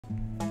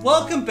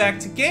Welcome back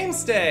to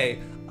Games Day!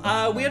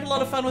 We had a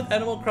lot of fun with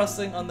Animal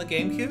Crossing on the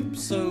GameCube,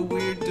 so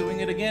we're doing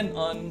it again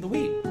on the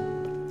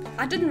Wii.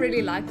 I didn't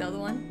really like the other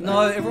one.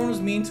 No, everyone was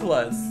mean to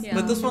us, Yeah.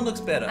 but this one looks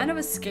better. And it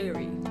was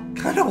scary.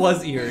 Kinda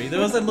was eerie. There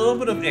was a little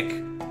bit of ick.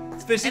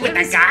 Especially And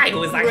with it that guy who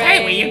was like, gray.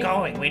 hey, where you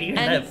going? Where do you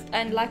live?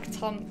 And like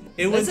Tom...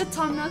 It was was- it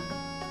Tom Nook?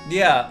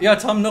 Yeah,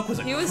 Tom Nook was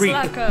a He was creep.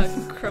 like a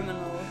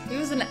criminal. He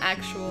was an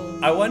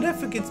actual... I wonder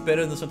if it gets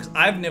better in this one, because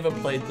I've never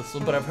played this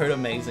one, but I've heard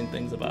amazing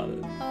things about it.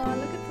 Oh,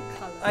 look at the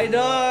colour. I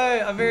know!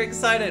 I'm very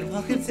excited.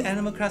 Welcome to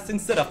Animal Crossing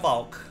City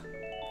Folk.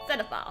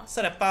 Cinephouse.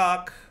 City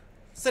Folk.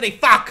 City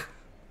Fuck!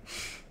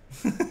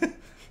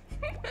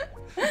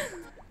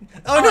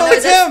 Oh no,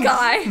 it's this him!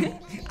 guy.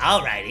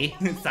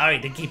 Alrighty, sorry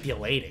to keep you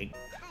waiting.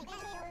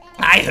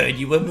 I heard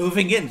you were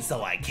moving in,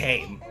 so I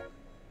came.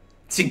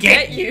 To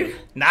get you.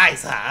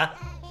 Nice, huh?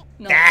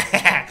 No.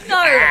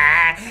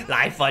 No!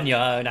 Life on your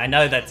own. I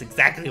know that's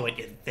exactly what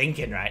you're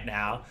thinking right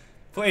now.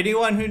 For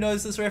anyone who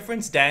knows this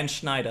reference, Dan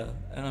Schneider.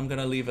 And I'm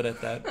gonna leave it at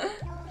that.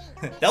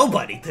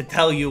 Nobody to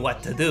tell you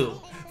what to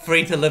do.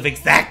 Free to live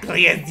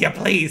exactly as you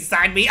please.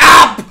 Sign me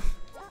up!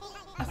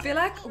 I feel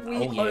like we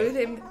Oh, yeah. owe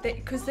them...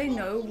 Because they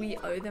know we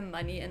owe them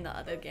money in the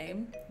other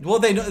game. Well,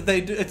 they know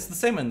they do. It's the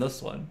same in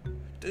this one.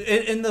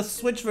 In the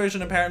Switch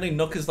version, apparently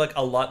Nook is like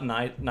a lot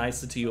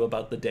nicer to you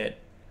about the debt.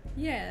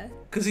 Yeah.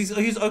 Because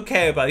he's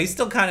okay about it. He's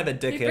still kind of a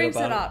dickhead brings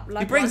about it up, like,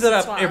 he brings once it or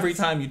up twice. every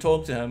time you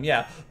talk to him,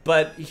 yeah.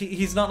 But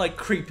he's not like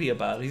creepy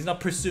about it. He's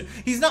not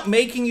He's not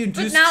making you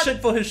do But now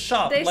shit for his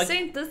shop. They Like,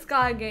 sent this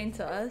guy again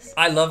to us.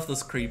 I love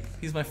this creep.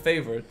 He's my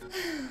favorite.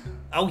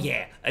 Oh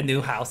yeah, a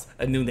new house,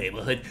 a new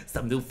neighborhood,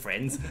 some new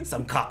friends,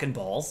 some cock and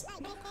balls.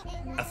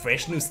 A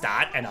fresh new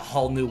start and a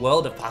whole new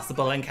world of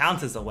possible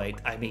encounters await.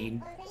 I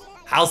mean,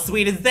 how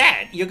sweet is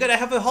that? You're gonna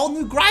have a whole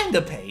new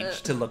Grindr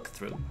page to look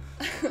through.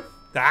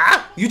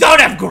 Ah? You don't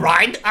have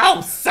Grind?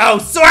 Oh, so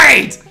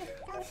sweet!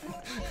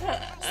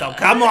 So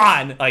come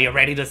on, are you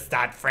ready to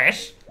start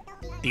fresh?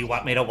 Do you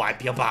want me to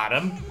wipe your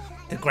bottom?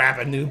 To grab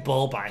a new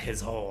bull by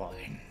his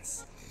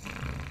horns.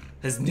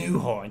 His new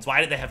horns.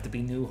 Why do they have to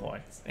be new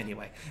horns?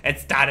 Anyway, and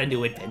start a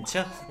new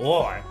adventure.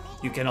 Or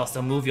you can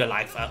also move your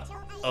life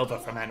over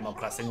from Animal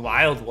Crossing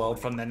Wild World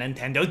from the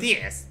Nintendo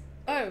DS.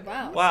 Oh,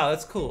 wow. Wow,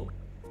 that's cool.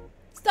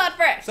 Start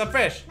fresh. Start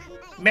fresh.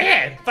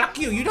 Man, fuck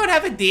you. You don't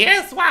have a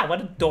DS? Wow,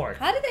 what a dork.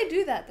 How did they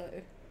do that,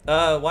 though?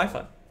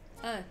 Wi-Fi.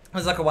 Oh.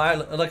 It's like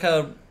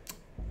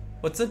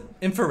what's it?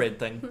 Infrared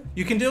thing.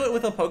 You can do it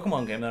with a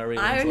Pokemon game that I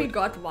really I enjoyed. only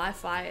got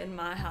Wi-Fi in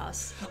my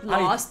house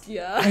last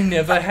year. I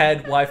never had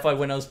Wi-Fi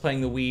when I was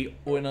playing the Wii,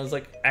 when I was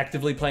like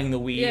actively playing the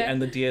Wii Yeah.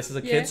 and the DS as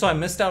a Yeah. kid. So I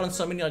missed out on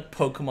so many like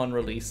Pokemon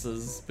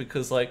releases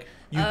because like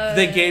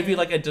they gave you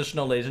like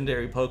additional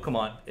legendary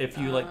Pokemon if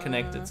you like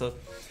connected. So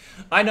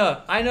I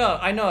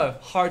know.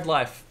 Hard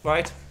life,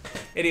 right?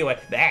 Anyway,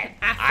 man,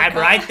 I'm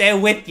right there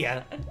with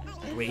you.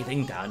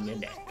 Breathing down your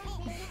neck.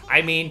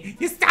 I mean,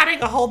 you're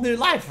starting a whole new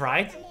life,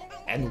 right?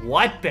 And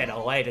what better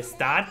way to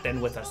start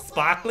than with a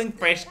sparkling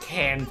fresh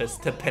canvas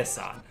to piss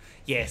on?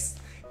 Yes,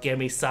 give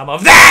me some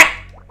of that!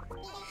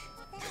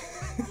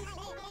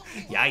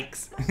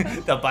 Yikes.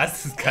 The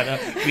bus is gonna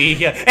be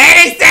here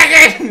any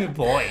second!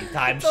 Boy,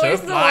 time sure Those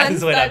are the flies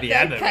ones when that I'm they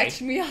yammering.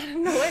 catch me out of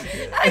nowhere.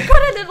 I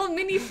got a little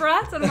mini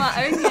fright on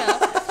my own here.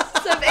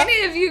 So if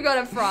any of you got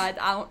a fright,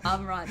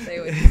 I'm right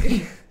there with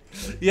you.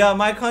 Yeah,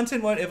 my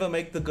content won't ever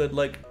make the good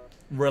like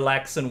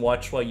relax and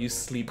watch while you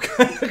sleep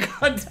kind of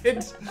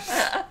content.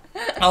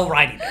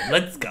 Alrighty then,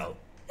 let's go.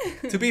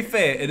 To be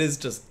fair, it is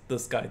just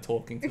this guy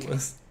talking to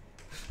us.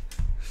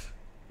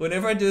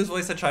 Whenever I do his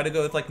voice, I try to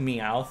go with like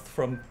Meowth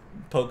from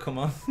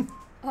Pokemon.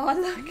 Oh,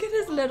 look at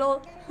his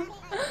little...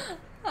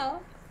 Oh.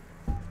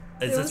 Is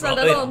There this was a what-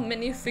 little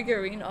mini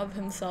figurine of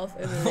himself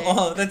over there.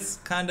 Oh, that's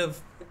kind of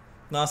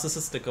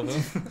narcissistic of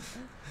him.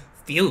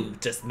 Phew,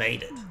 just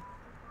made it.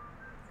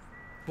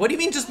 What do you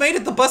mean just made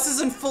it? The bus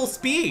is in full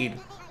speed.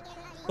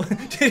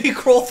 Did he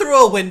crawl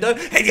through a window?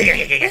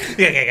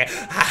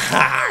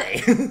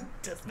 Hi.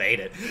 Just made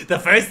it. The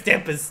first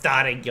step is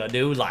starting your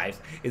new life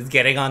is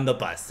getting on the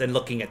bus and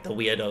looking at the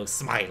weirdo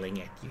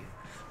smiling at you,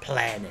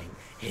 planning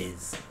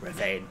his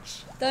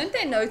revenge. Don't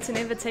they know to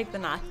never take the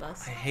night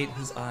bus? I hate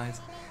his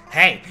eyes.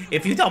 Hey,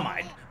 if you don't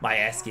mind my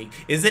asking,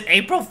 is it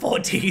April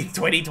 14th,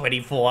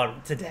 2024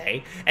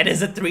 today? And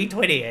is it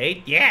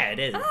 3:28? Yeah, it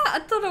is. Ah, I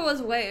thought it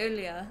was way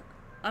earlier.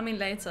 I mean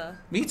later.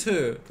 Me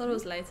too. I thought it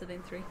was later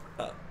than 3.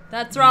 Uh,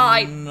 That's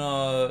right.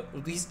 No,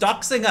 he's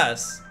doxing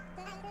us.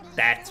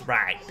 That's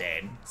right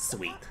then.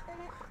 Sweet.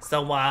 So,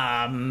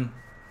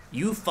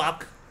 you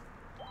fuck.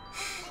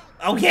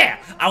 Oh yeah,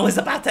 I was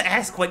about to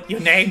ask what your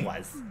name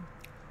was.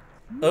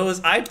 Oh, it was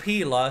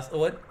IP last.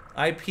 What?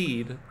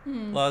 IP'd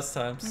last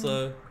time.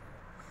 So.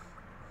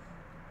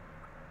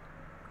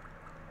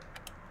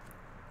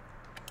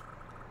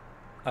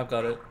 I've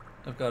got it.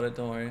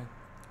 Don't worry.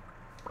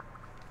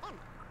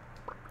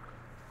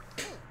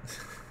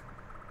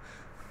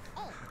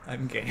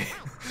 I'm gay.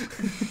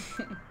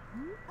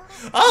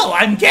 Oh,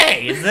 I'm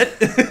gay, is it?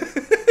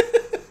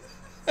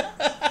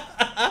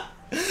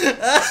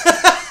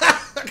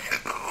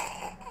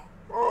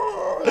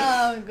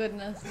 Oh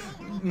goodness.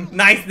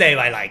 Nice name,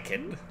 I like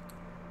it.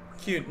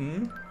 Cute,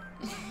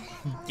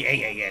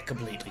 Yeah,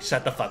 completely.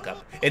 Shut the fuck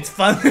up. It's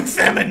fun and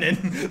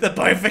feminine. The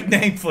perfect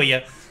name for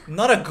you. I'm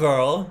not a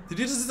girl. Did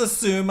you just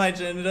assume my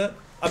gender?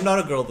 I'm not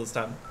a girl this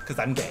time. Because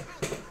I'm gay.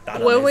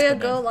 Were we a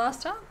girl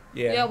last time?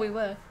 Yeah. Yeah, we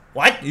were.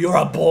 What? You're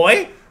a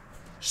boy?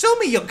 Show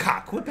me your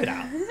cock. Whip it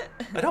out.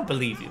 I don't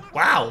believe you.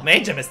 Wow,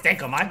 major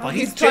mistake on my part.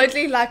 He's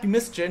totally like, You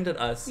misgendered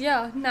us.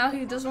 yeah, now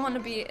he doesn't want to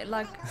be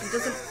like,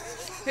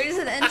 he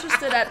isn't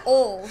interested at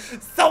all.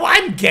 So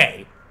I'm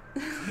gay.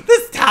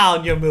 This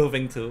town you're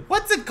moving to,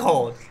 what's it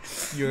called?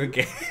 You're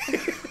gay.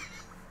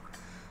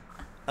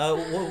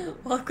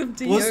 Welcome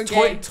to was your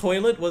gay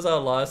toilet was our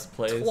last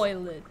place.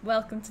 toilet.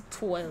 Welcome to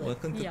toilet.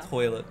 Welcome to Yeah.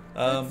 toilet.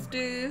 Let's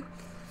do.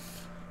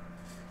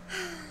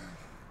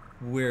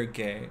 We're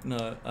gay.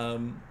 No,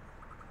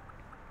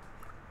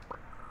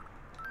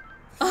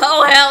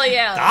 Oh hell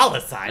yeah! Dollar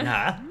sign,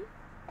 huh?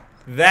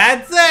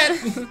 that's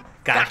it.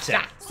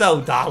 Gotcha.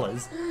 So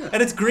dollars.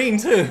 And it's green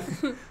too.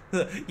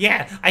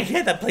 Yeah, I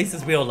hear that place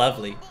is real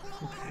lovely.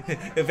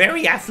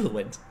 Very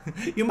affluent.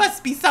 You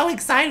must be so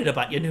excited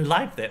about your new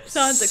life there.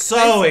 Sounds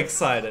So expensive.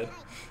 excited.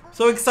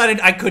 So excited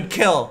I could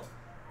kill.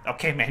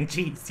 Okay, man,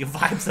 jeez, your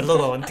vibe's a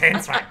little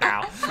intense right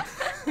now.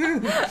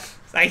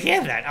 I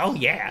hear that. Oh,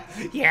 yeah.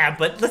 Yeah,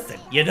 but listen,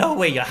 you know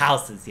where your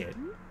house is yet.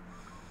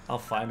 I'll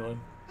find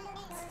one.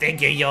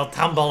 Figure you'll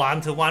tumble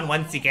onto one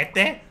once you get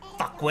there?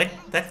 Fuckwit.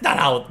 That's not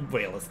how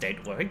real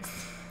estate works.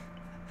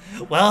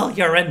 Well,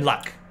 you're in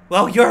luck.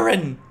 Well, you're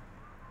in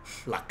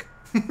luck.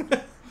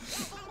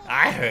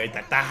 I heard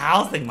that the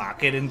housing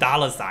market in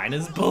Dollar Sign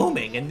is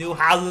booming and new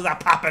houses are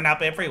popping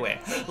up everywhere,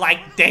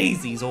 like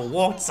daisies or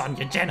warts on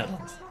your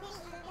genitals.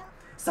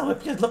 So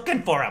if you're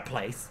looking for a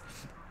place,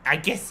 I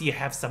guess you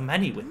have some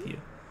money with you.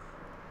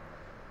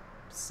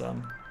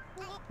 Some.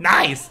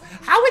 Nice!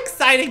 How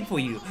exciting for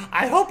you!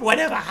 I hope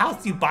whatever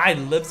house you buy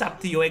lives up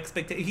to your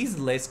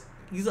expectations.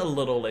 He's a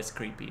little less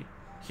creepy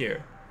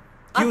here.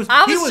 I was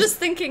just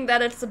thinking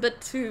that it's a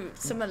bit too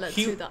similar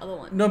to the other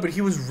one. No, but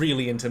he was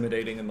really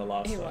intimidating in the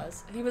last He one.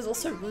 was. He was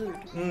also rude.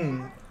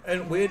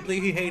 And weirdly,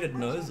 he hated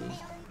noses.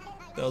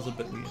 That was a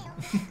bit weird.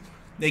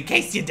 In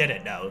case you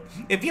didn't know,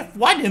 if you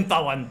want info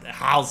on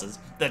houses,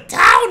 the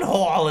town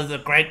hall is a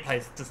great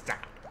place to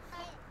start.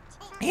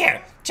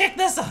 Here, check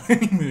this out.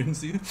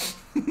 Emergency.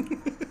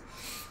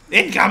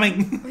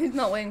 Incoming! He's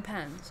not wearing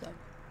pants, so.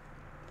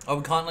 Oh,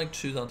 we can't like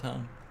choose our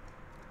town.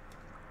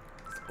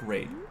 It's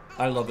great.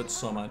 I love it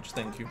so much.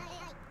 Thank you.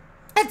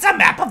 It's a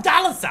map of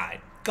Dollar Sign.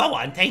 Go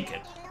on, take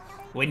it.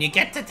 When you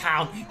get to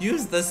town,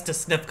 use this to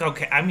sniff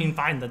cocaine.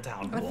 Find the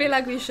town hall. I feel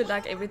like we should,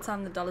 like, every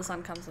time the dollar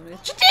sign comes on, we go,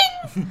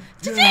 cha-ching!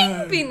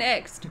 Cha-ching! Be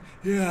next.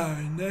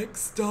 Yeah,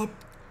 next stop,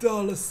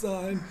 dollar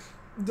sign.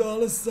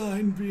 Dollar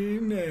sign be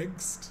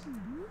next.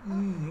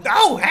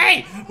 Oh,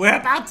 hey! We're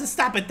about to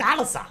stop at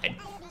Dollar Sign.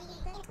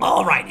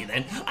 Alrighty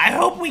then. I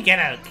hope we get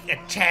a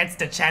chance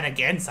to chat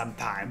again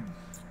sometime.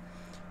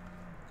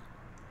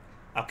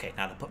 Okay,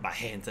 now to put my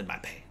hands in my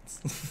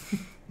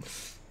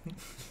pants.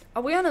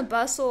 Are we on a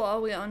bus or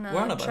are we on a, We're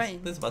on a train?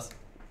 bus. There's a bus.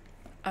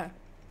 Oh.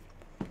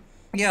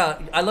 Yeah,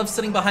 I love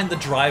sitting behind the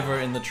driver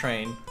in the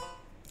train.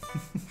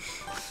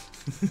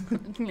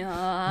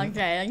 Yeah,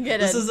 okay, I get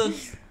This it. is a...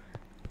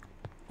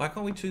 Why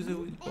can't we choose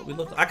what we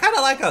look like? I kind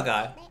of like our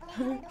guy.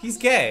 He's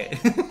gay.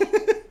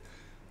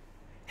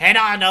 Head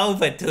on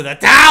over to the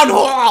town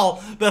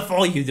hall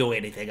before you do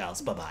anything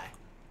else. Bye-bye.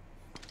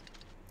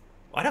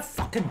 What a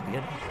fucking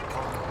weirdo.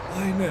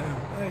 I know.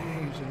 I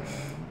hate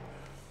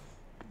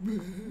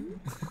it.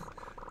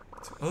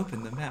 To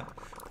open the map,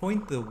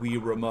 point the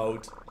Wii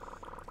remote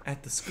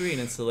at the screen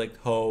and select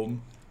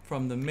home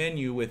from the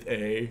menu with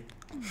A.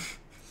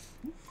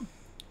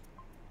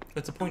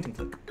 It's a point and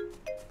click.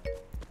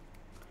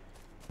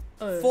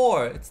 Oh.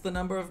 4. It's the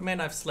number of men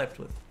I've slept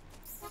with.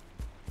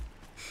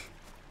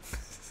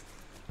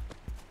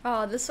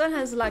 Oh, this one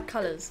has like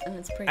colors and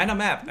it's pretty. And a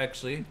map,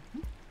 actually.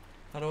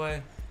 How do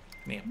I...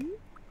 Map.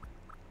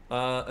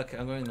 Okay,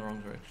 I'm going in the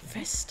wrong direction.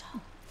 Vista.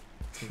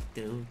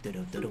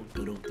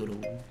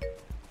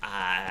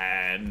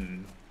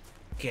 I'm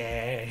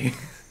gay.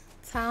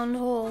 Town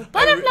hall.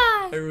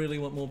 Butterfly! I really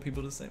want more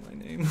people to say my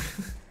name.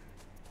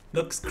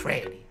 Looks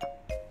crazy.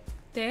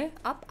 There.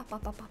 Up, up,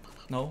 up, up, up,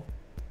 up. No.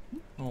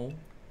 No.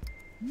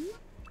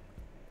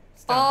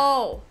 Stop.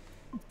 Oh!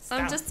 I'm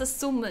Stop. just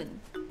assuming.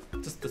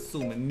 Just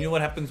assume. And you know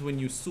what happens when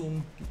you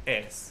assume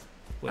S?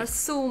 Wait.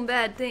 Assume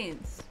bad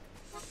things.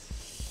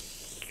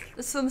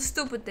 Assume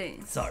stupid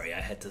things. Sorry,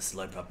 I had to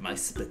slurp up my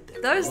spit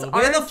there. Those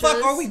Where the fuck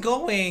oranges are we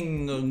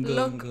going?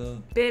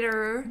 look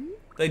better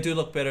They do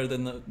look better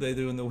than they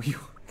do in the Wii.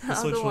 than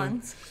other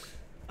ones.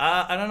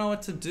 I don't know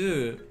what to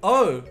do.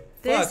 Oh,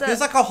 There's fuck. a-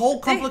 There's like a whole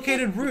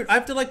complicated route. I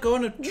have to like go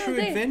on a true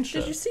there. adventure.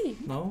 Did you see?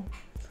 No.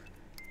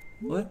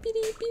 What? Beep,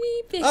 beep,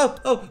 beep, beep.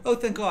 Oh,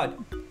 thank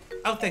God.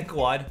 Oh, thank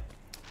God.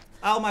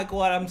 Oh my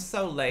God, I'm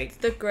so late.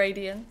 The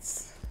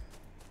gradients.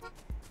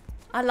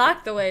 I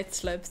like the way it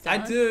slopes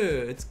down. I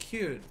do. It's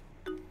cute.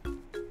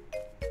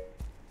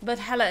 But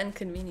hella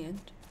inconvenient.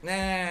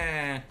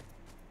 Nah.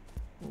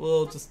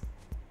 We'll just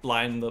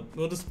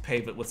we'll just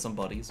pave it with some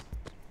bodies.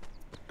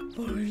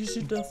 Bodies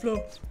hit the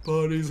floor.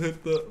 Bodies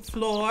hit the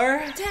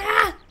floor.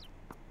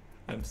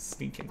 I'm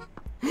sneaking.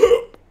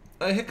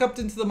 I hiccuped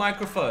into the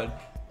microphone.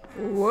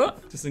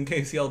 What? Just in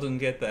case y'all didn't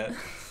get that.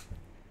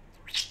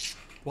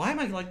 Why am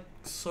I like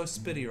so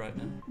spitty right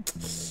now?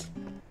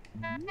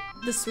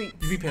 The sweet.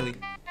 You be Pelly.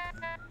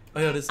 Oh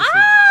yeah, this is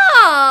sweet.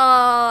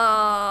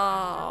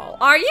 Oh,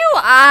 are you?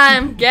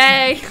 I'm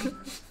gay.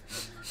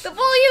 The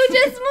fool you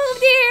just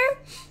moved here.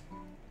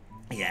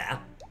 Yeah.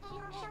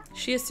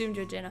 She assumed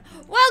you're Jenna.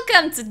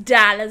 Welcome to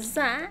Dallas,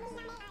 huh?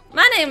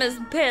 My name is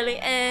Billy,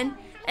 and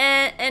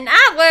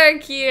I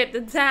work here at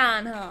the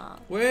town hall.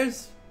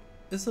 Where's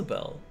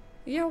Isabel?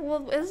 Yeah,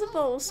 well,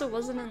 Isabel also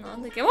wasn't in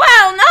on the game.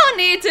 Well, no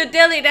need to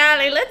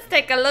dilly-dally. Let's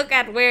take a look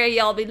at where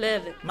y'all be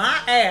living. My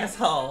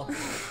asshole.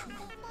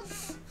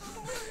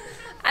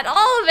 At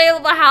all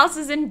available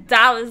houses in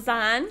Dallas,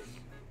 huh?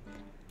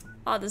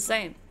 Are the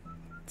same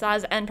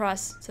size and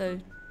price, so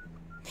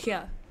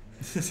yeah.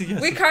 Yes.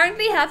 We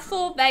currently have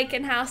 4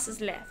 vacant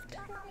houses left.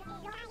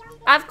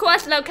 Of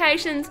course,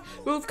 locations,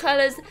 roof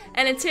colors,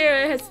 and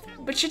interior has...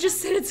 But she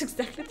just said it's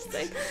exactly the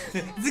same.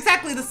 It's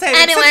exactly the same,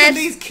 Anyways. except in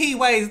these key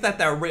ways that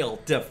they're real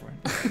different.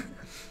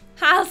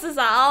 Houses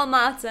are all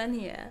marked on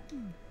here.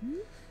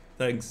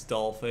 Thanks,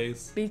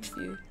 Dollface. Beach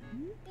view.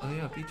 Oh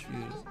yeah, beach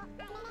views.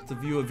 It's a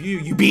view of you,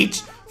 you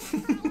beach!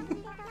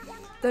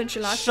 Don't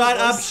you like Shut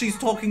this? up, she's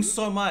talking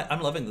so much.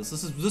 I'm loving this.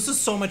 This is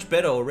so much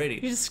better You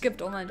already. just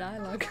skipped all my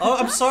dialogue. Oh,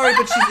 I'm sorry,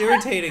 but she's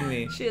irritating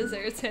me. She is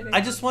irritating.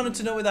 I just wanted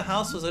to know where the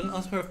house was. I didn't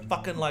ask her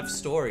fucking life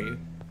story.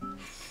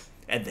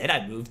 And then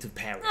I moved to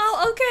Paris.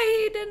 Oh,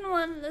 okay, he didn't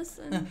want to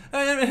listen.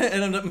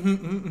 And I'm like,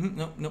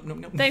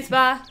 no. Thanks,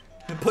 bye.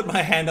 I put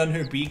my hand on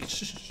her beak.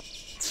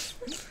 Is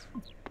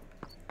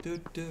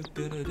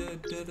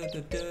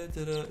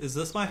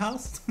this my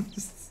house?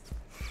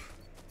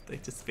 They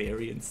just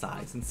vary in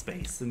size and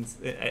space and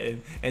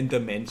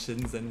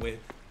dimensions and with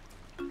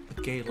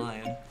a gay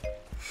lion.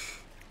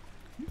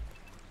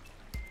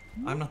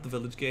 I'm not the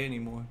village gay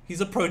anymore. He's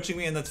approaching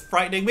me and that's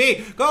frightening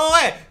me. Go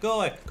away!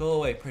 Go away! Go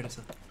away,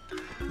 predator.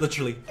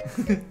 Literally.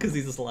 Because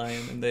he's a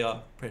lion and they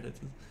are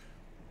predators.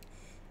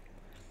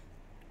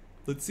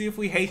 Let's see if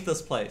we hate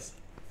this place.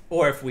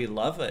 Or if we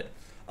love it.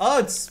 Oh,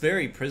 it's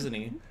very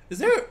prison-y. Is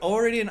there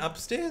already an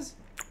upstairs?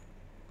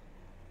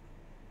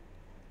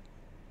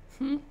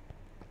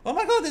 Oh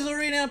my god, there's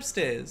already an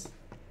upstairs.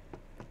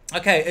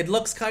 Okay, it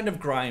looks kind of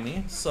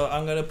grimy, so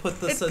I'm gonna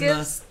put this in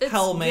the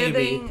hell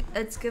maybe.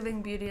 It's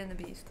giving Beauty and the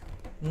Beast.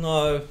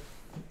 No,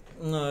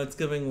 it's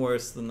giving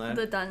worse than that.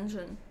 The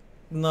dungeon.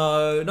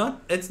 No,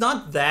 it's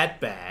not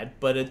that bad,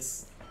 but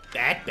it's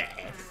that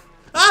bad.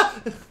 Ah!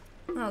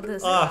 Oh,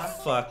 this. Oh,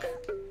 fuck.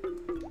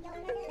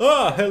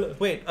 Oh, hello.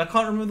 Wait, I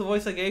can't remember the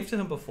voice I gave to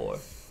him before.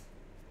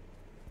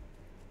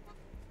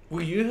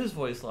 Were you his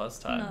voice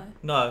last time?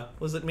 No.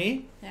 Was it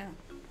me? Yeah.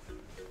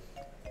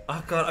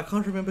 Oh god, I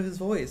can't remember his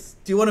voice.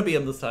 Do you want to be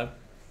him this time?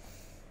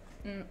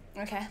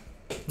 Okay.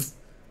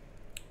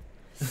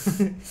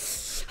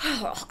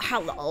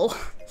 Hello.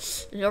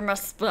 You're my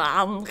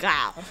spam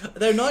gal.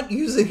 They're not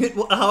using it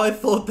how I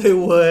thought they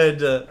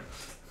would.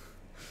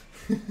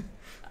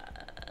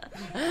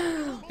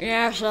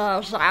 Yes,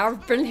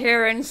 I've been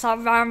hearing so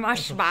very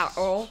much about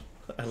you.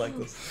 I like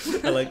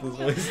this. I like this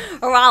voice.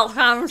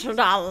 Welcome to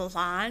Dallas.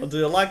 Do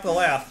you like the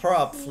way I throw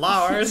up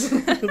flowers?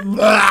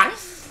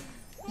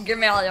 Give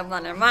me all your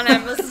money. My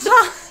name is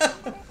Tom.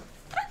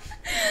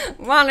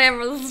 My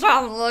name is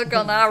Tom. Look,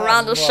 and I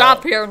run the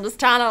shop here in this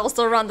town. I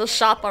also run the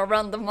shop. I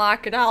run the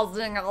market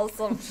housing.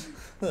 Also,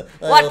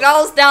 what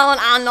goes down,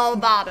 I know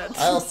about it.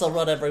 I also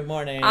run every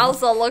morning. I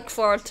also look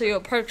forward to your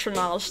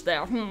patronage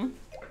there.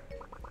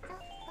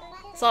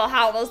 So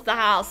how was the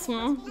house?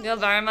 You're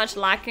very much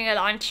liking it,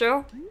 aren't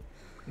you?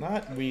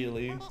 Not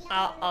really.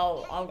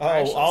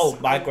 Oh,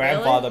 my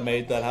grandfather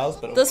made that house,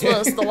 but This okay.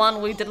 was the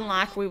one we didn't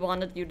like. We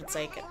wanted you to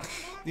take it.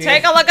 Yeah.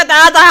 Take a look at the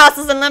other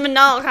houses and let me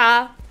know,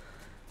 okay?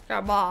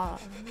 Come on.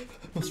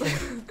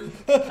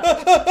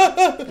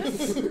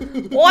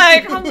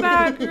 Wait, come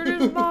back. You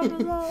didn't blah, blah,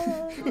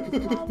 blah,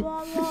 blah,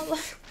 blah, blah.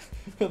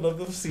 I love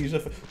the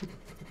seizure.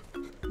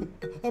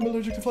 I'm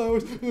allergic to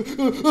flowers.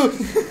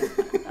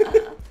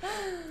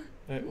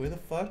 Wait, where the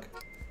fuck?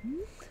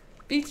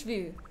 Beach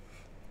view.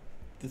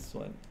 This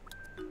one.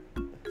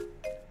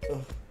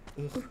 Ugh.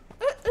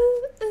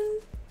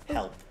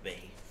 Help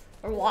me.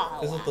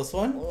 Wow. Is it this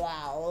one?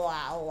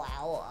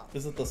 Wow.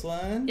 Is it this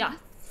one? Yeah.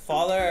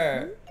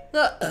 Father.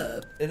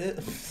 It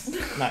is.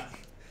 No.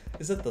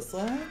 Is it this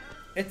one?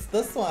 It's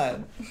this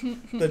one.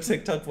 The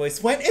TikTok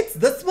voice went, it's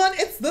this one,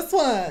 it's this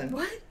one.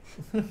 What?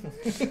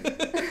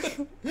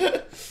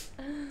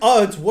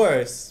 Oh, it's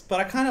worse, but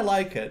I kind of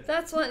like it.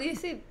 That's what you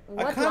see.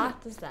 What kinda-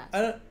 lot is that?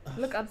 I don't.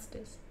 Look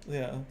upstairs.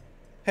 Yeah.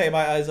 Hey,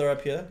 my eyes are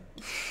up here.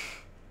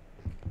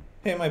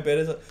 Hey, my bed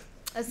is up.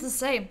 It's the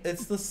same.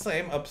 It's the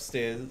same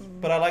upstairs,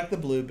 but I like the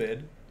blue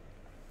bed.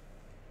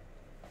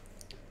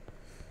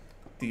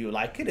 Do you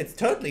like it? It's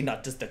totally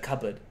not just a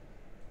cupboard.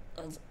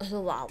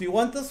 Do you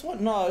want this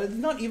one? No, it's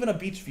not even a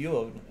beach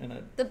view in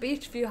it. The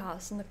beach view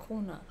house in the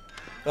corner.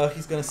 Oh,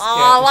 he's gonna scare.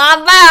 Oh, my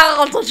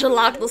man! Don't you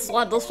like this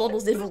one? This one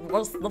was even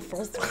worse than the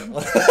first one.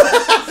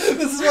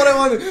 This is what I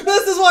wanted.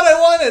 This is what I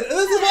wanted.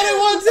 This is what I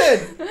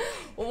wanted.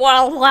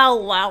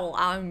 Well,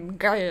 I'm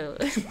gay.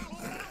 Oh,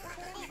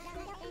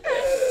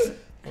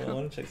 I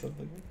want to check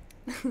something.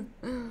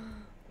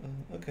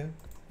 Okay,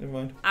 never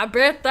mind. I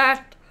bet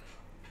that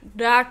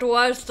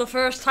was the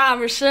first time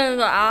we've seen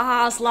a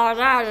house like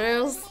that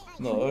is.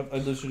 No, I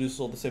literally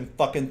saw the same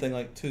fucking thing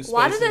like 2 spaces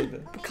Why did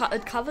ago.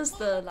 it covers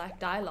the like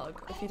dialogue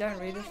if you don't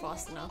read it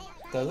fast enough?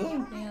 Does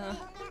it? Yeah.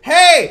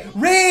 Hey,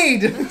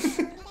 read!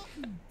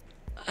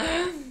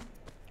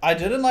 I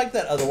didn't like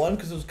that other one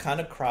because it was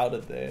kind of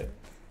crowded there.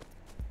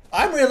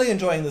 I'm really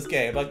enjoying this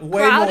game, like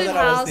way more than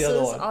I was the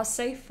other one. Crowded houses are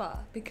safer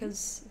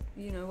because,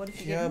 you know, what if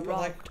you Yeah, get but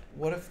robbed? like,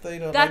 what if they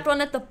don't That like... one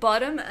at the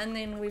bottom, and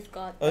then we've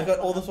got... Oh, I that got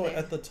all one this up way there.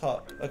 at the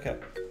top. Okay.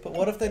 But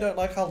what if they don't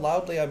like how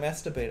loudly I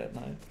masturbate at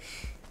night?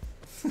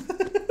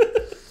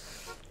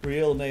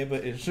 Real neighbor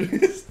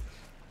issues.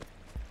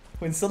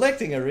 When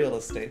selecting a real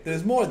estate,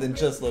 there's more than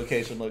just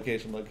location,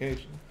 location,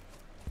 location.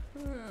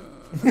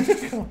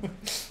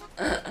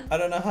 I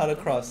don't know how to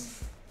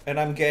cross. And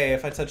I'm gay.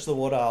 If I touch the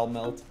water, I'll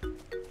melt.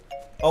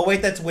 Oh,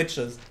 wait, that's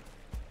witches.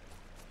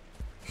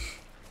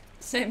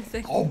 Same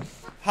thing. Oh,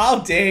 how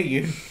dare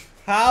you?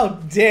 How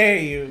dare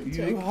you?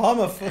 You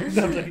homophobe.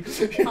 No,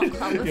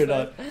 no, you're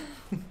not.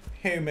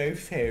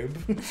 Homophobe.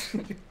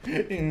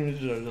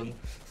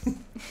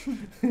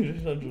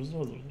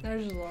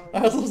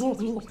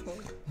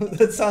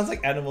 That sounds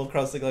like Animal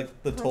Crossing, like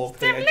the talk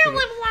thing. Actually.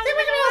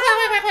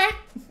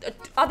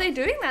 Are they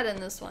doing that in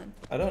this one?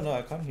 I don't know.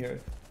 I can't hear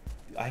it.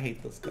 I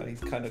hate this guy. He's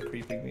kind of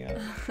creeping me out.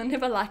 I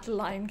never liked the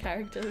lion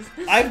characters.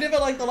 I've never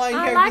liked the lion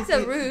I characters.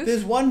 like the roof.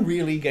 There's one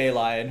really gay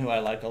lion who I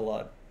like a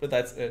lot, but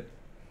that's it.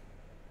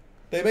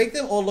 They make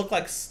them all look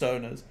like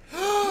stoners.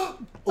 Oh,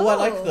 I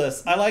like Oh.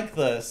 this. I like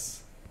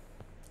this.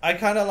 I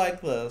kind of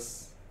like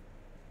this.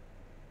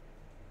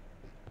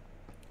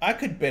 I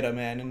could bet a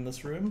man in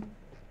this room.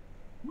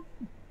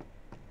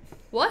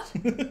 What?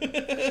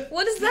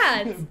 What is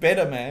that? Bet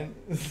a man.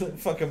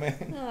 Fuck a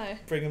man. No.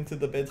 Bring him to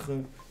the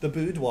bedroom, the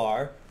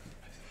boudoir,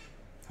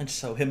 and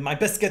show him my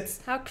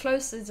biscuits. How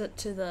close is it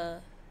to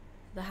the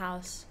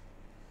house?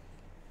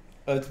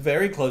 Oh, it's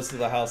very close to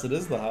the house. It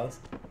is the house.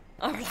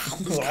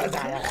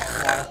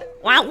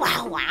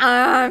 Wow,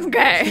 I'm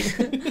gay.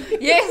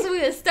 Yes, we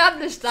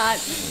established that.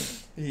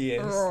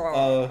 Yes.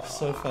 Oh,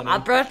 so funny. I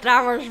bet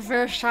that was the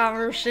first time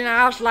we've seen a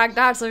house like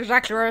that. That's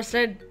exactly what I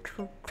said.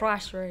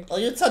 Christ, right. Are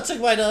you touching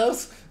my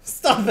nose?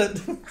 Stop it.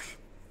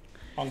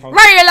 What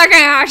are you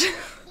looking at?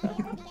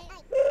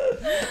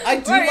 I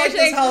do What do you like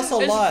this think? house a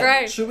It's lot.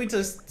 great. Should we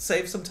just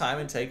save some time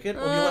and take it? Or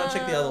do you want to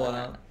check the other one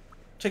out?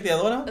 Check the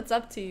other one out? It's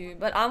up to you,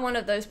 but I'm one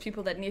of those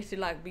people that need to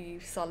like be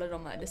solid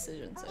on my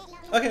decisions. So.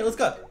 Okay, let's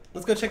go.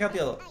 Let's go check out the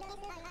other one.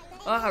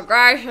 Oh,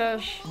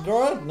 gracious.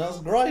 Goodness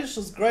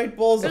gracious, great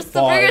balls It's of the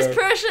fire. biggest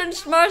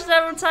push most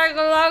ever take a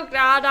look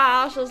at the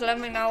houses. Let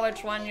me know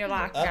which one you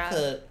like. guys.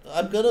 Okay,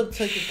 I'm gonna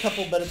take a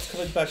couple minutes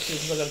coming back to you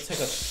because I'm gonna take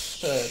a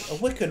shit. A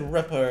wicked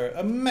ripper,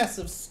 a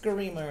massive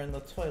screamer in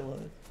the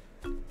toilet.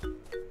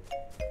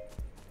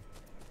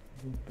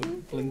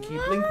 Blinky,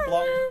 blink,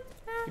 blonk.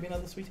 Give me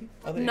another sweetie.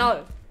 Are there No.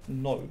 any?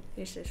 No.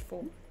 Yes, there's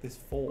 4. There's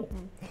 4.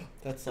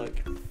 That's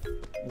like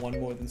one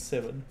more than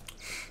 7.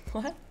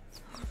 What?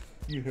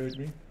 You heard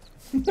me.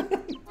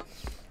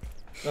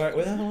 Alright,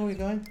 where the hell are we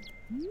going?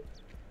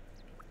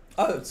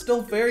 Oh, it's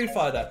still very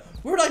far down.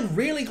 We're like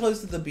really close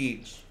to the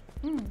beach.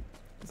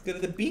 Let's go to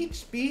the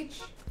beach,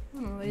 beach.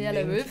 The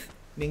yellow roof.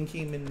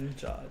 Minky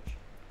Minjaj.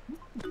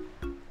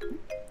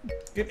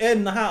 Get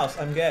in the house,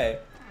 I'm gay.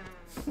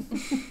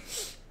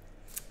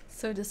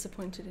 So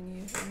disappointed in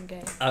you. I'm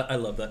gay. I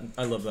love that.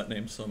 I love that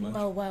name so much.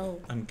 Oh, well.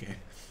 I'm gay.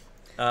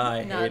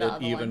 I No, hate the it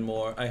other even one.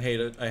 more. I hate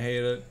it. I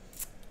hate it.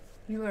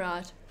 You were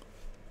right.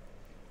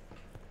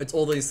 It's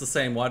always the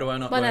same. Why do I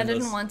not But I learn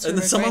didn't this? want to And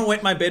then someone regret-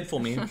 wet my bed for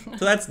me.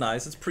 So that's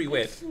nice. It's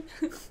pre-wet.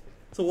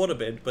 It's a water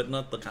bed, but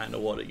not the kind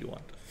of water you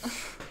want.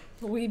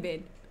 A wee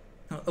bed.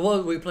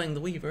 Well, we're playing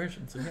the Wii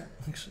version, so yeah.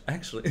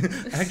 Actually,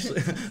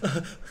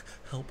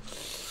 help.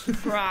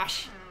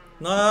 Crash.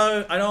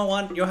 No, I don't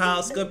want your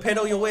house. Go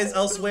peddle your wares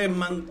elsewhere,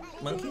 monkey?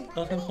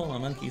 Oh, don't call him a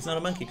monkey. He's not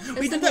a monkey.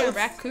 We Isn't did that it a with...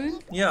 raccoon?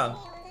 Yeah.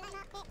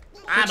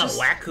 I'm a is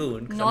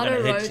raccoon. 'Cause Not I'm a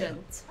gonna hit you.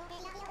 rodent.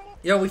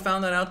 Yeah, we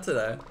found that out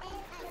today.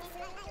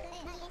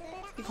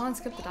 You can't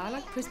skip the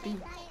dialogue? Press B.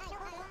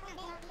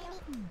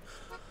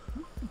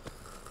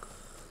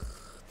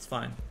 It's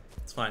fine.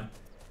 It's fine.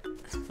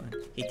 It's fine.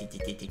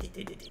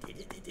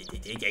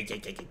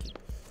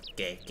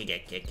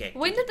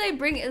 When did they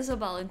bring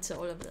Isabel into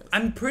all of this?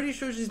 I'm pretty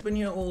sure she's been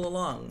here all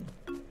along.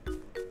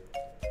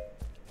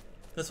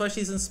 That's why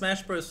she's in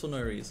Smash Bros for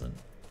no reason.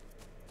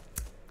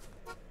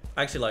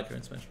 I actually like her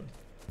in Smash Bros.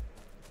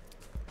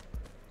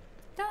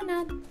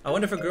 Donut. I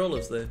wonder if a girl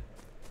lives there.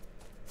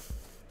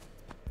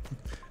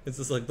 It's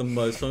just like the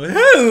most fun.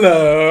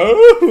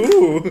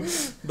 Hello!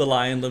 The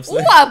lion lives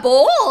there. Oh, a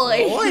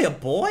boy! Boy, a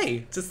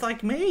boy! Just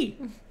like me.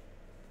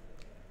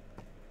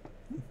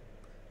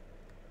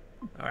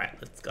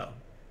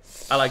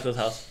 I like this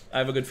house. I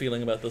have a good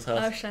feeling about this Oh,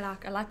 house.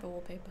 Sherlock, I like the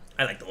wallpaper.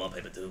 I like the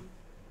wallpaper too.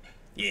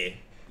 Yeah,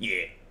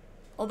 yeah.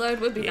 Although it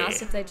would be Yeah.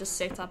 nice if they just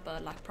set up a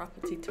like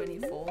property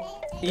 24.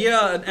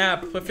 Yeah, an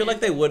app. I feel like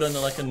they would on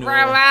like a new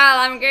Well, one.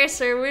 I'm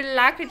guessing you really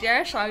like it,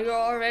 yes? Are you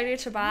all ready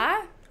to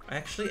buy? I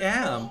actually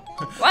am.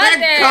 What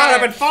God,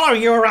 I've been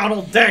following you around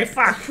all day.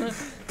 Fuck.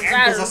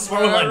 Ankles are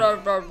swollen.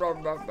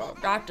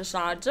 That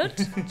decides it.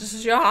 This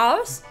is your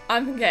house.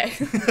 I'm gay.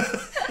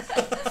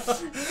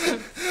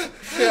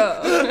 Sure.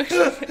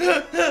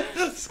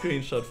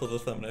 Screenshot for the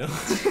thumbnail.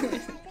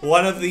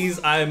 One of these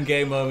I am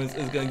gay moments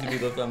is going to be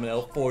the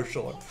thumbnail for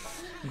sure.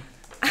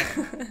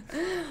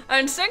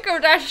 And think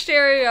of that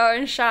stereo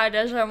inside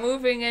as a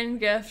moving in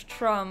gift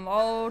from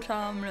old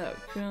Tom Nook.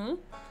 Huh?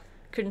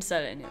 Couldn't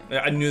say it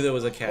anyway. I knew there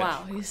was a catch.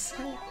 Wow, he's.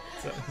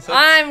 So,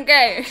 I'm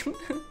gay.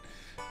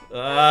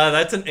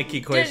 that's an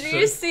icky question.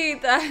 Did you see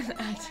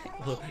that?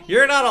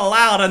 You're not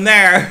allowed in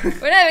there.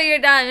 Whenever you're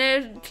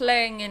done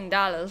playing in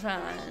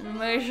 $sign,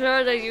 make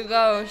sure that you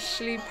go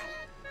sleep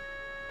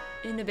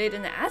in a bed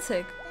in the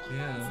attic. It's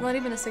Yeah. not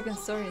even a second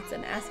story, it's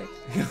an attic.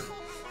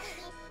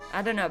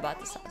 I don't know about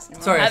this house.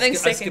 I'm Sorry, having I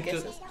second skipped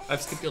guesses.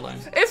 I've skipped your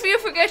line. If you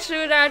forget to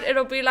do that,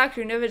 it'll be like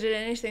you never did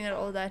anything at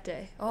all that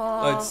day.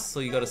 Oh, Oh, so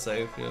you gotta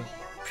save, yeah.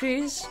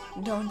 please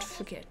don't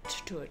forget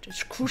to do it.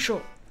 It's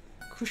crucial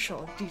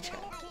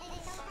detail.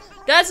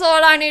 That's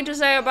all I need to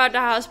say about the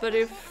house, but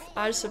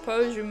I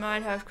suppose you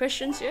might have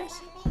questions, yes?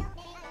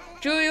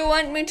 Do you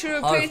want me to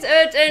repeat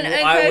it in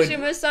I case would you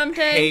missed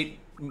something? hate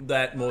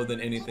that more than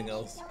anything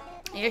else.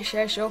 Yes,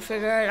 you'll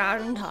figure it out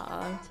in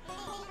time.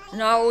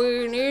 Now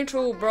we need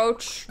to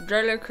broach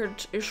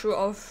delicate issue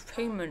of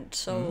payment,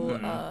 so,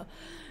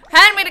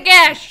 hand me the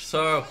cash!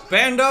 So,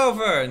 bend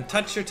over and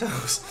touch your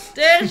toes.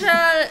 There's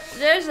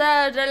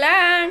the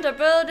land, the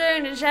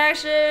building, the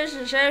taxes,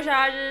 the sales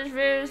charges,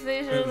 fees,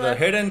 The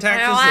hidden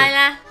taxes,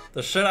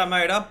 the shit I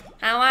made up.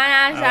 I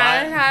wanna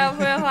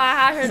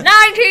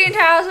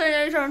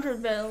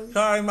 19,800 bills.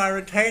 Sorry, my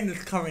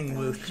retainer's coming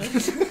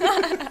loose.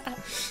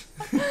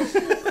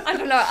 I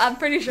don't know, I'm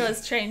pretty sure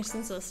it's changed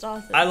since it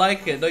started. I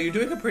like it. No, you're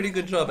doing a pretty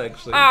good job,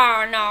 actually.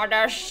 Oh no,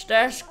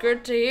 that's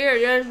good to hear.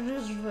 Yes,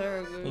 this is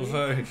very good.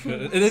 Very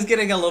good. It is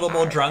getting a little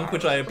more drunk,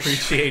 which I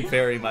appreciate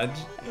very much.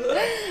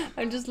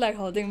 I'm just like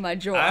holding my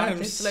jaw, I'm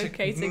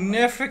dislocating.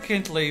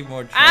 significantly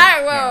more drunk.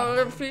 I now. will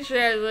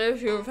appreciate it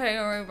if you pay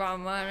me by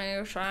money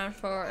or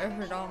transfer if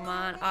you don't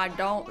mind. I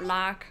don't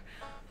like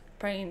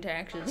paying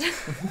taxes.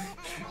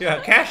 Yeah,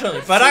 cash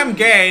only. But I'm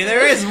gay.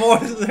 There is more.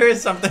 There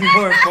is something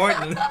more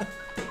important.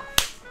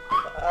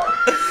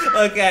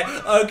 Okay.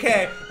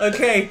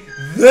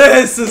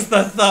 This is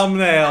the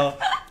thumbnail.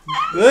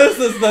 This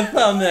is the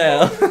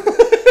thumbnail.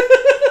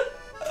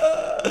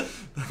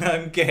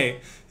 I'm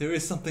gay. There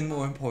is something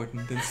more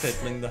important than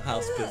settling the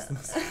house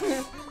business.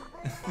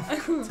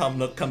 Tom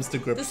Nook comes to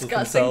grips with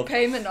Discussing himself.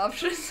 payment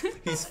options.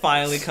 He's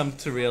finally come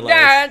to realize.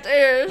 That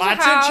is My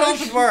how 2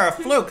 children were a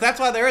fluke. That's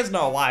why there is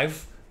no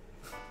wife.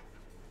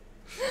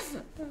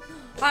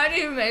 How do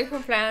you make a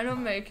plan of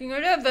making a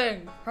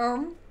living?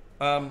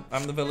 I'm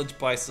the village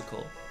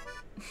bicycle.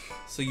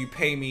 So you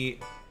pay me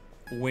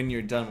when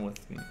you're done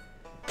with me.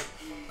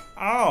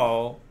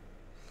 Oh.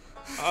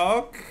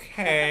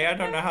 Okay, I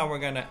don't know how we're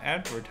gonna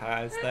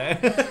advertise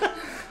that.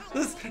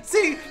 This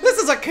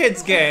is a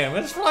kid's game.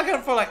 It's for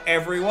like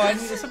everyone.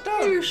 So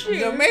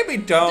don't, maybe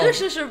don't.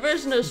 This is a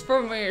business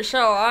for me,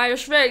 so I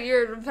expect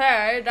you to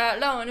pay that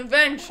loan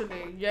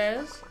eventually,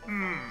 yes?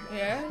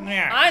 Yeah?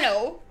 Yeah. I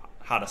know.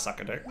 How to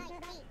suck a dick.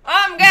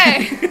 I'm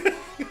gay!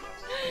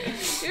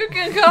 You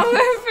can come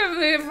with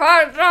me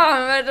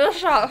part-time at the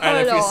shop.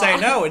 And if you say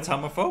no, it's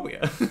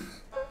homophobia.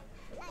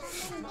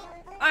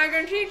 I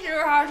can teach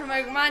you how to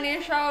make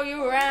money, show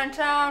you around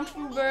town,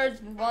 2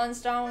 birds with 1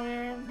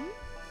 stone.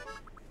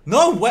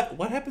 No,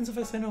 what happens if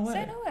I say no way?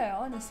 Say no way,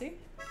 honestly.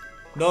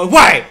 No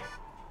way!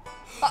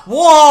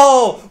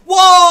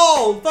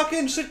 Whoa!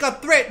 Fucking shit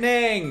got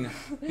threatening!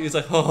 He's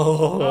like,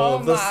 Oh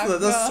my the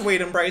God.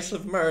 sweet embrace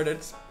of murder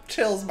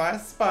chills my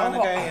spine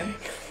again.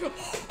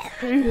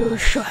 You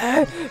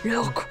say,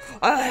 look,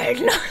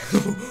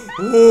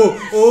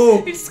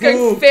 Ooh, He's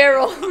going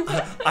feral.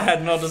 I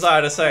had no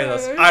desire to say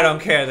this. I don't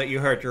care that you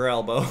hurt your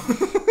elbow.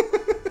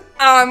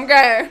 I'm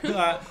gay.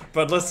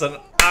 But listen,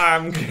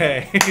 I'm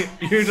gay.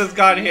 You just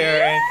got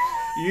here and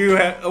you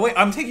have. Oh, wait,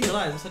 I'm taking your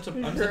line. I'm such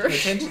an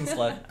attention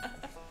slut.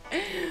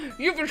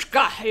 You just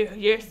got here,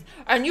 yes,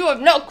 and you have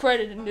no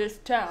credit in this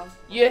town,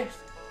 yes.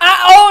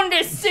 I own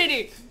this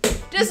city.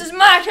 This is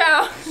my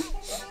town.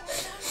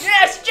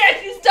 Yes,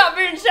 Jesse, stop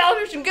being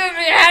selfish and give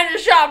me a hand to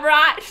shop,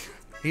 right?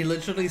 He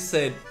literally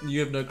said, "You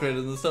have no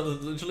credit," and stuff.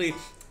 Literally,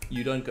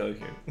 you don't go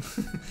here.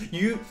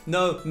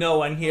 No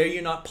one here.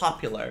 You're not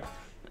popular.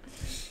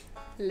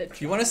 Literally.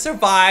 If you want to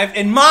survive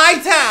in my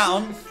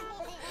town,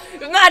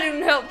 It might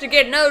even help to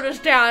get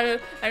noticed down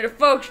and the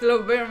folks a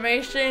little bit of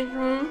me saying,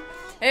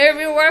 if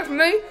you work for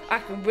me, I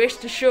can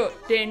rest assured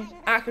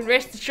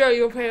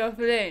you'll pay off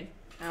for then.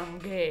 I'm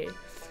gay.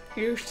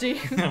 You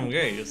see? I'm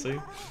gay. You see?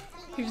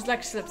 He just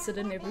like slips it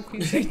in every few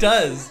He seconds.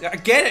 does. I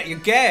get it. You're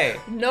gay.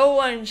 No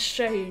one's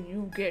saying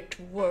you get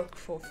to work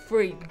for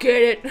free.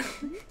 Get it?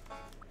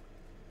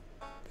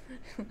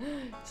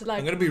 It's like,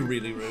 I'm gonna be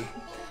really rude.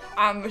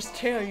 I must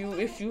tell you,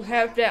 if you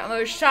have that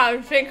much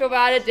time to think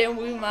about it, then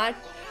we might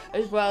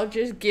as well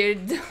just get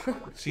it done.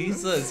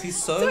 Jesus,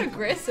 he's So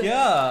aggressive.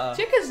 Yeah.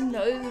 Check his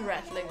nose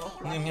rattling off.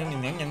 Yum, yum,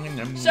 yum, yum, yum,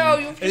 yum. So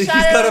you've He's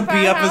decided got on a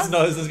bee up his firehouse?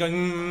 nose. It's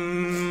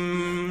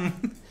going.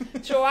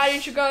 So why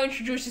don't you go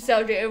introduce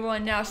yourself to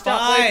everyone now?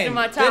 Stop wasting Fine.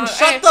 my time. Then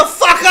shut the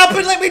fuck up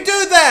and let me do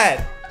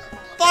that.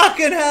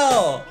 Fucking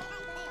hell.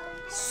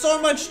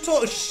 So much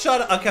talk.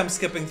 Shut up. Okay, I'm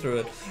skipping through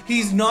it.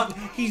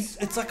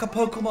 It's like a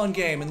Pokemon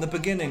game in the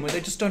beginning where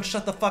they just don't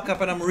shut the fuck up,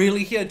 and I'm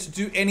really here to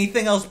do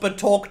anything else but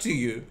talk to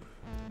you.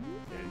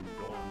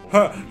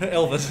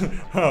 Elvis.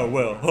 Oh,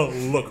 well,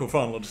 look who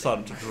finally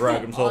decided to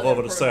drag himself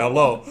over to say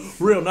hello.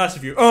 Real nice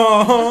of you.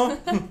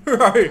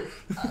 Right.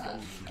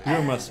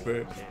 You must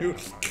be.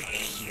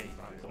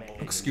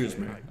 Excuse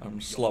me, I'm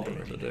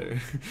slobbering today.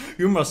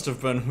 You must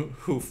have been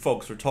who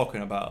folks were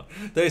talking about.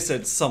 They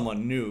said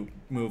someone new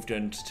moved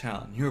into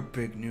town. You're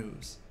big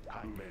news.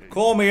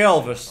 Call me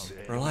Elvis.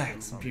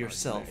 Relax, be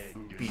yourself,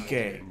 be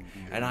gay,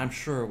 and I'm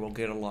sure we'll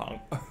get along.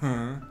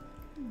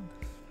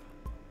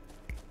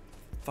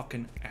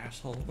 Fucking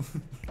asshole.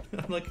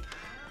 I'm like,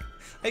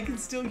 I can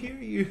still hear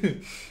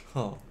you.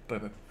 Oh,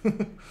 baby.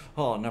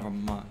 Oh, never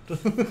mind.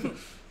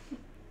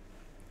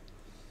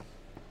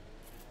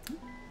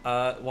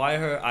 Why are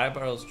her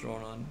eyebrows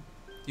drawn on?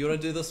 You wanna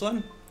do this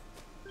one?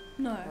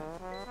 No.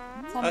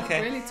 Someone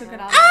Okay. really took it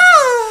out.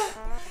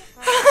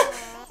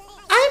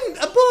 I'm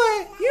a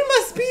boy. You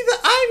must be the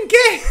I'm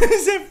gay.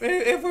 As if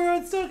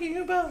everyone's talking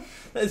about.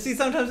 See,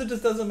 sometimes it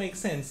just doesn't make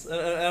sense.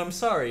 I'm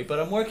sorry, but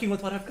I'm working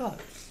with what I've got.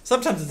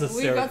 Sometimes it's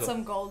hysterical. We've got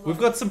some gold. We've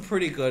got some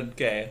pretty good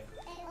gay.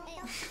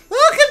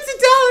 Welcome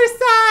to Dollar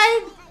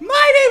Sign.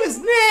 My name is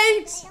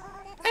Nate,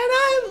 and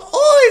I'm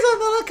always on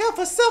the lookout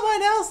for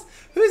someone else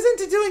who's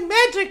into doing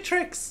magic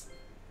tricks.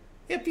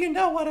 If you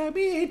know what I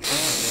mean.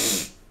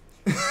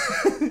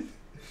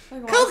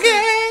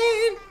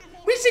 Cocaine!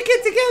 We should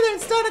get together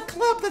and start a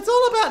club that's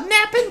all about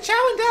napping,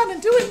 chowing down,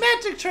 and doing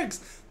magic tricks.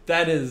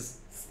 That is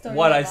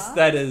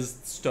that is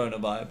stoner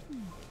vibe.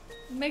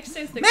 Makes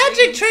sense.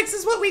 Magic tricks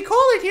is what we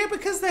call it here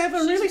because they have a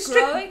really She's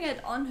strict. growing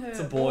it on her. It's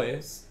a boy.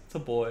 walls. It's a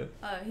boy.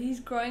 Oh, he's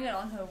growing it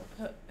on her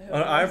On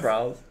walls.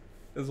 eyebrows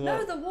as well.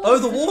 No, the walls. Oh,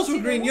 the Did you walls see were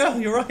the green. walls? Yeah,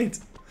 you're right.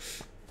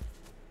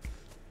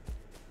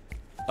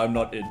 I'm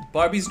not in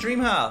Barbie's dream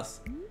house.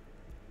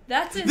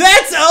 That's his.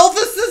 That's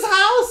Elvis's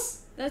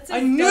house. That's his I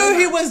knew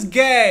he was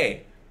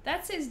gay.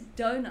 That's his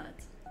donut.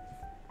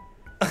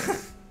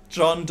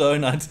 John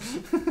Donut.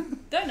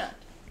 Donut.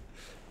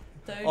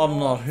 I'm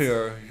not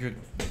here.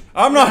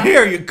 I'm not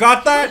here. You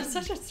got that? That's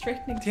such a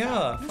threatening.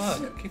 Yeah.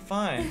 Fuck. Okay,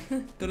 fine.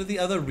 Go to the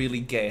other really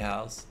gay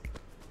house.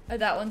 Oh,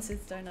 that one says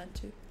donut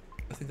too.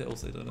 I think they all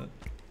say donut.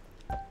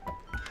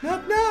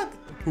 Knock knock.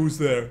 Who's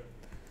there?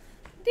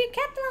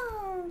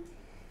 Decathlon.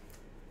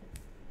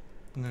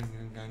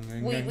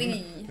 Wee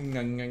wee.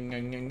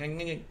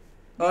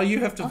 Oh, you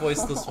have to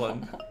voice this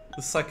one.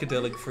 The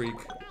psychedelic freak.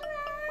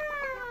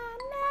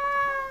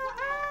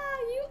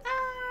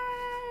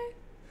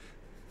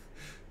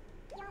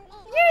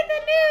 You're the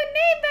new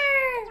neighbor!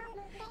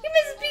 You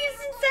must be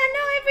since I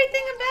know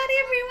everything about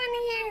everyone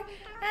here.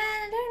 I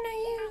don't know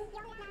you.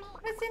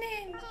 What's your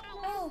name?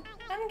 Oh,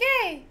 I'm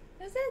gay.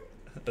 Is it?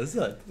 Is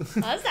that?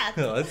 What's that?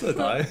 Oh, that's a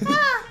die.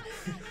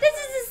 This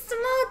is a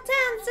small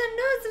town, so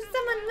news of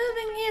someone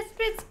moving here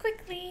spreads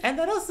quickly. And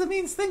that also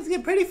means things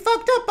get pretty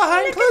fucked up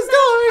behind Look closed at those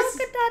doors.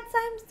 polka dots,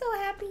 I'm so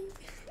happy.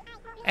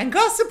 And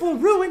gossip will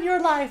ruin your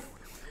life.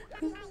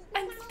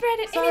 I'm spread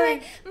it. Sorry.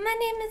 Anyway, my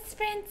name is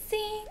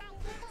Francine.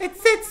 It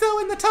said so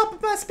in the top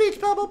of my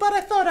speech bubble, but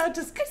I thought I'd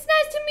just. It's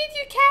nice to meet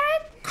you,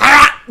 Carrot.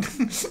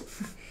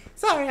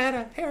 Sorry, I had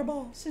a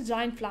hairball. She's a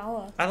giant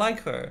flower. I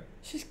like her.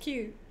 She's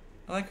cute.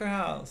 I like her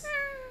house.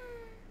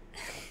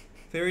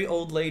 Very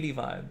old lady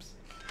vibes.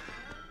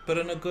 But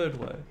in a good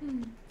way.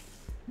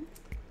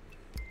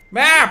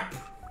 Map!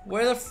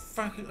 Where the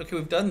fuck? Okay,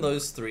 we've done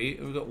those three.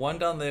 We've got one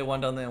down there,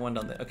 one down there, one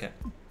down there. Okay.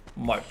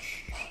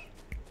 March.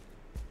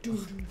 We'll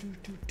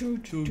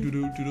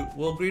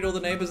greet all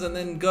the neighbors and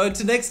then go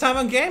to next time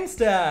on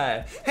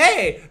GameStar.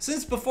 Hey,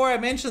 since before I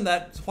mentioned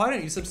that, why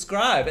don't you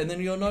subscribe and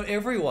then you'll know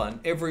everyone.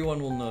 Everyone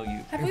will know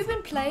you. Have we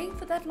been playing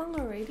for that long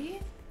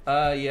already?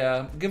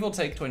 Yeah, give or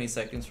take 20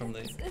 seconds from the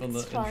It's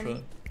fun.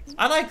 intro.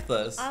 I like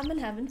this. I've been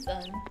having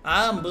fun.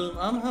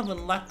 I'm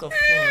having lack of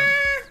fun.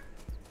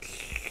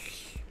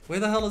 Where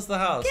the hell is the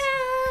house?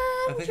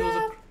 I think it was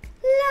a.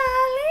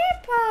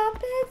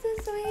 Lollipop is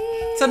a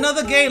sweet. It's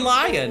another gay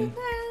lion.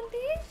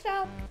 candy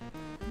shop.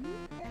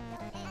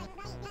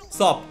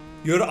 Stop.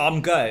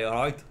 I'm gay,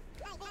 alright?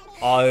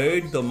 I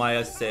heard the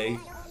mayor say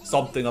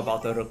something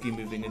about the rookie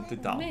moving into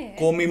town. Mayor?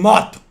 Call me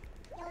Matt.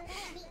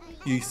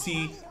 You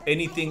see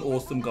anything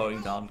awesome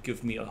going down,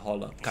 give me a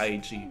holler.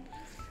 KG.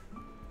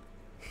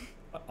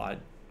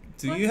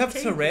 Do you have What's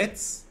KG?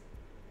 Tourette's?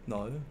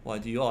 No. Why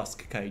do you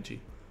ask, KG?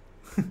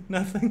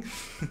 Nothing.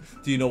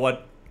 Do you know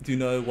what Do you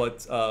know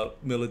what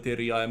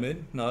military I'm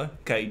in? No?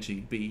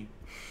 KGB.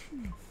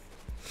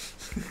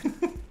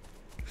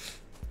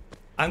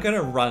 I'm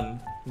gonna run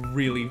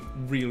really,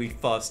 really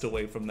fast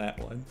away from that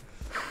one.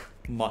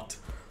 Mutt.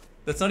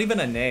 That's not even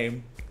a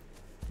name.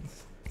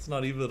 It's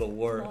not even a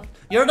word. Mutt.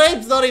 Your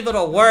name's not even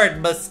a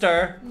word,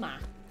 mister. Ma.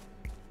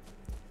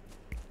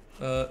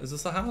 Is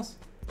this a house?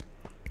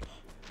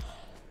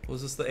 Or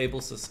is this the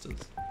Able Sisters?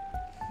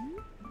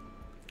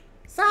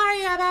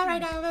 Sorry about right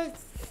now,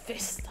 miss.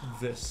 Vista.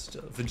 Vista.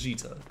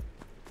 Vegeta.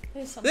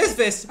 There's something. This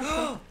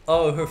Vista!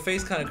 Oh, her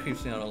face kind of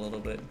creeps me out a little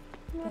bit.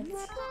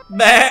 That's-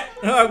 Bah!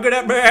 I'm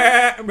gonna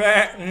bah!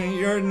 Bah!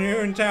 You're new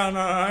in town,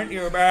 aren't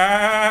you?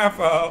 Bah!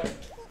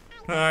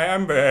 Hi,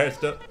 I'm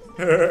Vesta.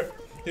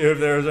 If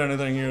there's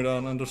anything you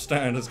don't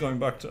understand, it's going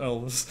back to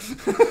Elvis.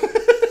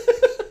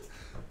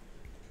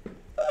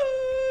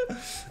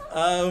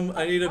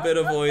 I need a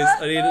better voice.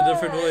 I need a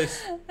different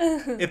voice.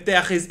 If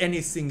there is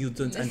anything you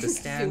don't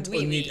understand or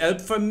need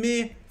help from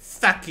me,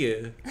 fuck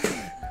you.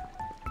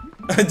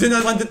 I do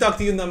not want to talk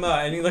to you no more.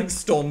 And he like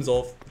storms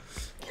off.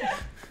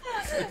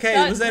 Okay,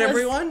 That was that was-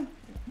 everyone?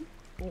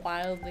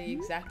 Wildly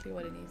exactly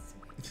what it needs to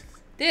be.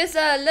 There's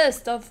a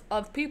list of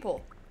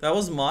people. That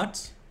was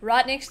Mott.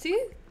 Right next to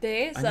you,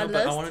 there's I know, a but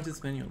I list. wanted to do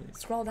manually.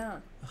 Scroll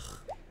down.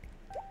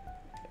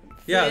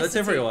 Yeah, that's Felicity.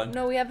 everyone.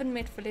 No, we haven't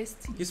met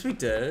Felicity. Yes, we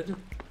did.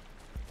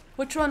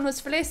 Which one was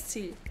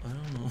Felicity? I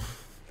don't know.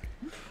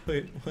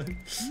 Wait, what?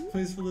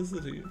 Where's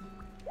Felicity?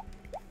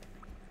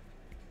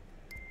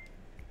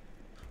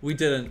 We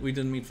didn't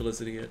meet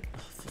Felicity yet. Oh,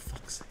 for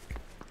fuck's sake.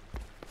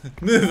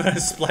 Move and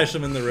splash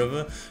him in the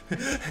river.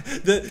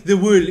 The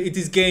wool, it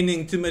is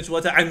gaining too much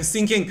water. I'm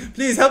sinking.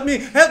 Please help me.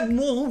 Help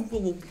me. I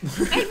will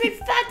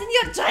fight in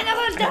your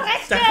general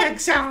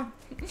direction.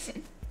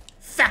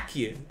 Fuck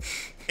you.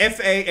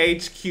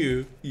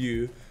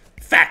 FAHQ.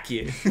 Fuck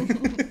you.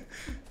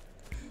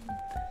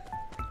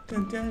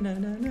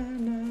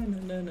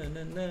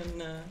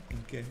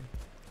 Okay.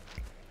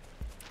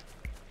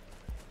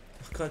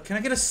 Oh God, can I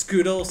get a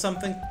scooter or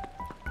something?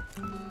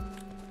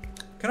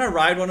 Can I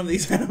ride one of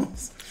these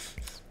animals?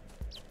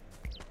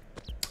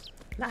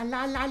 La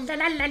la la la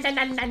la la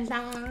la la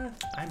la.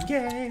 I'm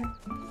gay.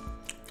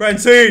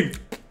 Francine!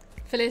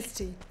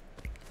 Felicity.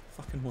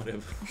 Fucking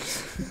whatever.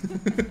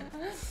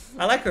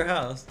 I like her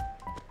house.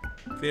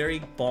 Very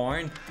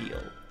barn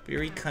feel.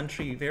 Very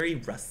country, very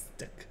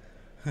rustic.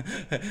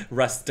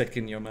 Rustic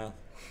in your mouth.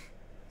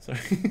 Sorry.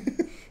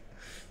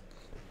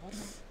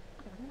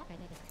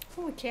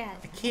 Oh, a cat.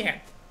 I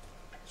can't.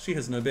 She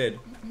has no bed.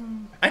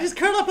 I just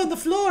curl up on the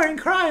floor and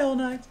cry all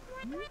night.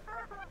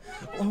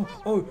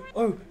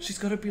 Oh, she's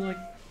gotta be like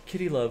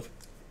Kitty Love.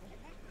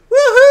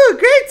 Woohoo!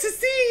 Great to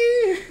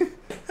see you!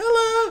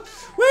 Hello!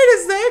 Wait a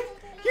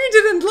sec! You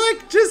didn't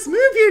like just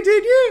move here,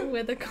 did you?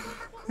 Where the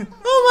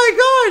Oh my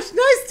gosh!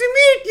 Nice to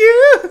meet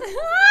you!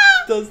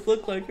 Does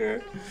look like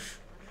her.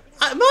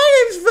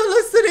 My name's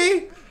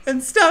Felicity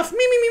and stuff. Me.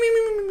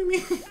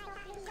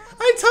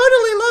 I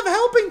totally love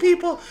helping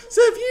people.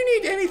 So if you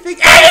need anything,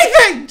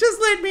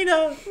 just let me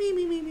know.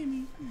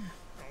 Me.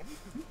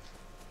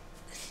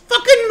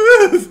 Fucking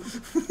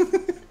move!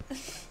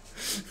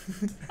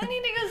 I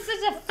need to go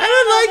such a I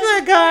don't like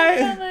that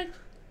guy.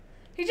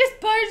 He just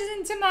barges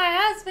into my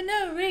house for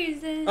no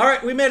reason. All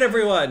right, we met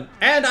everyone,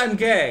 and I'm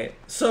gay.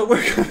 So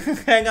we're gonna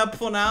hang up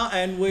for now,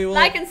 and we will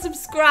Like and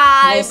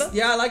subscribe.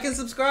 yeah, like and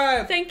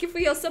subscribe. Thank you for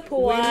your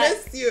support. We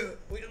miss you.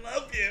 We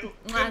love you.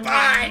 Mwah,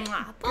 Goodbye. mwah,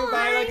 mwah. Goodbye.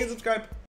 Bye. Like and subscribe.